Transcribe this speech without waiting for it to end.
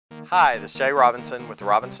Hi, this is Jay Robinson with the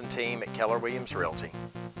Robinson team at Keller Williams Realty.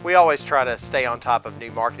 We always try to stay on top of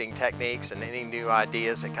new marketing techniques and any new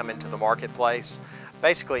ideas that come into the marketplace.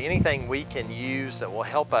 Basically, anything we can use that will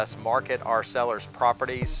help us market our sellers'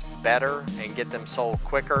 properties better and get them sold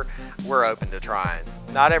quicker, we're open to trying.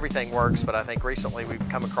 Not everything works, but I think recently we've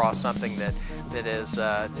come across something that is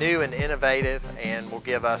new and innovative and will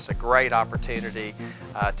give us a great opportunity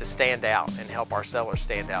to stand out and help our sellers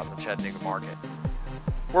stand out in the Chattanooga market.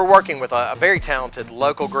 We're working with a very talented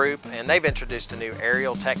local group, and they've introduced a new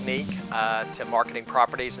aerial technique to marketing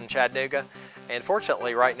properties in Chattanooga. And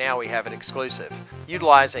fortunately, right now we have an exclusive.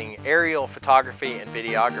 Utilizing aerial photography and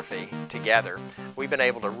videography together, we've been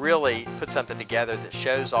able to really put something together that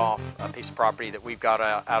shows off a piece of property that we've got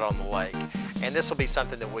out on the lake. And this will be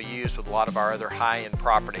something that we'll use with a lot of our other high-end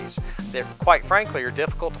properties that, quite frankly, are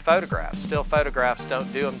difficult to photograph. Still, photographs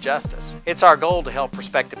don't do them justice. It's our goal to help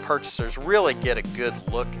prospective purchasers really get a good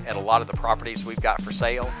look at a lot of the properties we've got for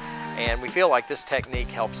sale. And we feel like this technique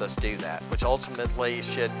helps us do that, which ultimately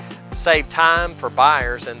should save time for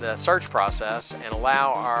buyers in the search process and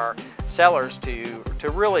allow our sellers to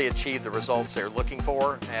really achieve the results they're looking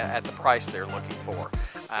for at the price they're looking for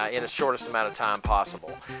in the shortest amount of time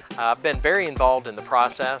possible. I've been very involved in the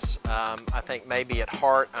process. I think maybe at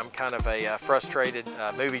heart I'm kind of a frustrated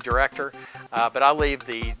movie director, but I leave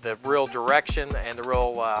the real direction and the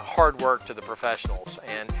real hard work to the professionals,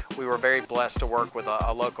 and we were very blessed to work with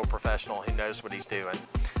a local professional who knows what he's doing.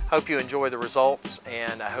 Hope you enjoy the results,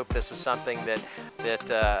 and I hope this is something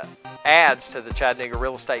that adds to the Chattanooga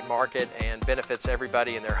real estate market and benefits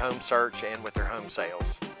everybody in their home search and with their home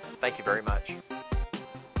sales. Thank you very much.